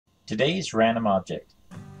Today's random object.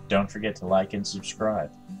 Don't forget to like and subscribe,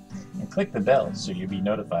 and click the bell so you'll be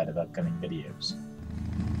notified of upcoming videos.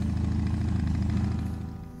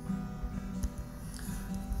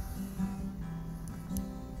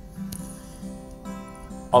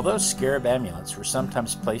 Although scarab amulets were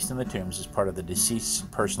sometimes placed in the tombs as part of the deceased's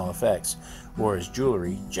personal effects, or as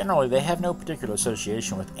jewelry, generally they have no particular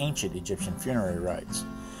association with ancient Egyptian funerary rites.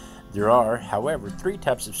 There are, however, three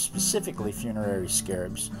types of specifically funerary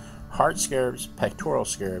scarabs: heart scarabs, pectoral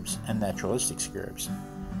scarabs, and naturalistic scarabs.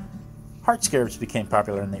 Heart scarabs became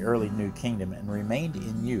popular in the early New Kingdom and remained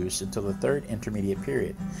in use until the Third Intermediate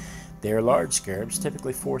Period. They are large scarabs,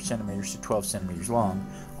 typically 4 cm to 12 cm long,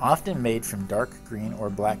 often made from dark green or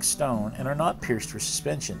black stone, and are not pierced for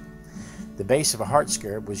suspension. The base of a heart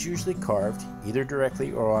scarab was usually carved, either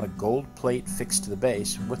directly or on a gold plate fixed to the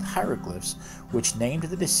base, with hieroglyphs which named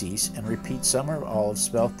the deceased and repeat some or all of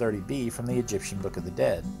spell 30b from the Egyptian Book of the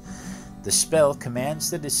Dead. The spell commands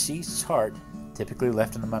the deceased's heart, typically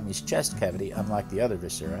left in the mummy's chest cavity unlike the other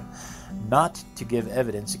viscera, not to give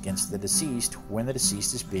evidence against the deceased when the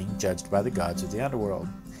deceased is being judged by the gods of the underworld.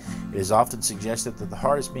 It is often suggested that the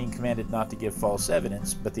heart is being commanded not to give false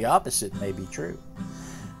evidence, but the opposite may be true.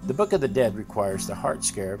 The Book of the Dead requires the heart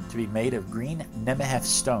scarab to be made of green nemehef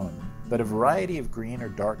stone, but a variety of green or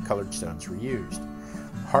dark colored stones were used.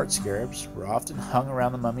 Heart scarabs were often hung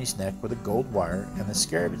around the mummy's neck with a gold wire, and the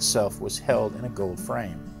scarab itself was held in a gold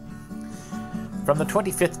frame. From the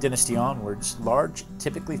 25th dynasty onwards, large,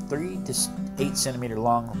 typically 3 to 8 cm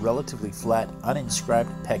long, relatively flat,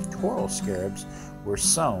 uninscribed pectoral scarabs were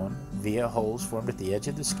sewn, via holes formed at the edge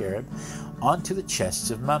of the scarab, onto the chests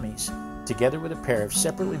of mummies, together with a pair of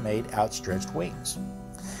separately made outstretched wings.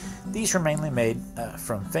 These were mainly made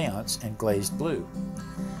from faience and glazed blue.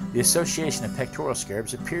 The association of pectoral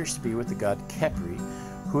scarabs appears to be with the god Khepri,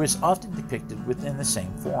 who is often depicted within the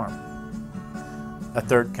same form. A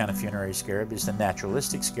third kind of funerary scarab is the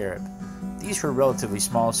naturalistic scarab. These were relatively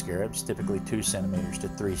small scarabs, typically 2 cm to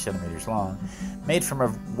 3 cm long, made from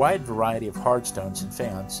a wide variety of hard stones and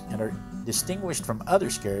faience, and are distinguished from other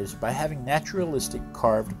scarabs by having naturalistic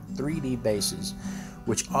carved 3D bases,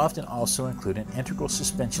 which often also include an integral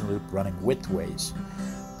suspension loop running widthways.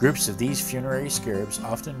 Groups of these funerary scarabs,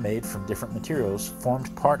 often made from different materials,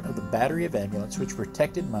 formed part of the battery of amulets which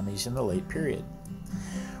protected mummies in the late period.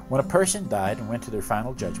 When a person died and went to their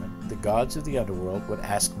final judgment, the gods of the underworld would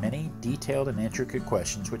ask many detailed and intricate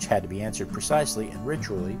questions which had to be answered precisely and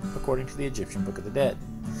ritually according to the Egyptian Book of the Dead.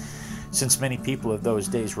 Since many people of those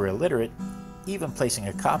days were illiterate, even placing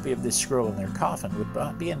a copy of this scroll in their coffin would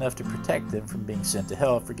not be enough to protect them from being sent to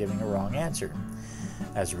hell for giving a wrong answer.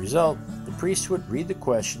 As a result, the priests would read the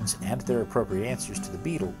questions and their appropriate answers to the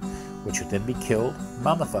beetle, which would then be killed,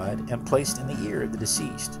 mummified, and placed in the ear of the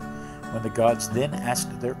deceased. When the gods then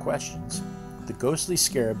asked their questions, the ghostly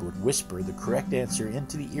scarab would whisper the correct answer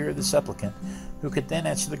into the ear of the supplicant, who could then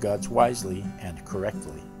answer the gods wisely and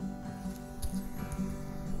correctly.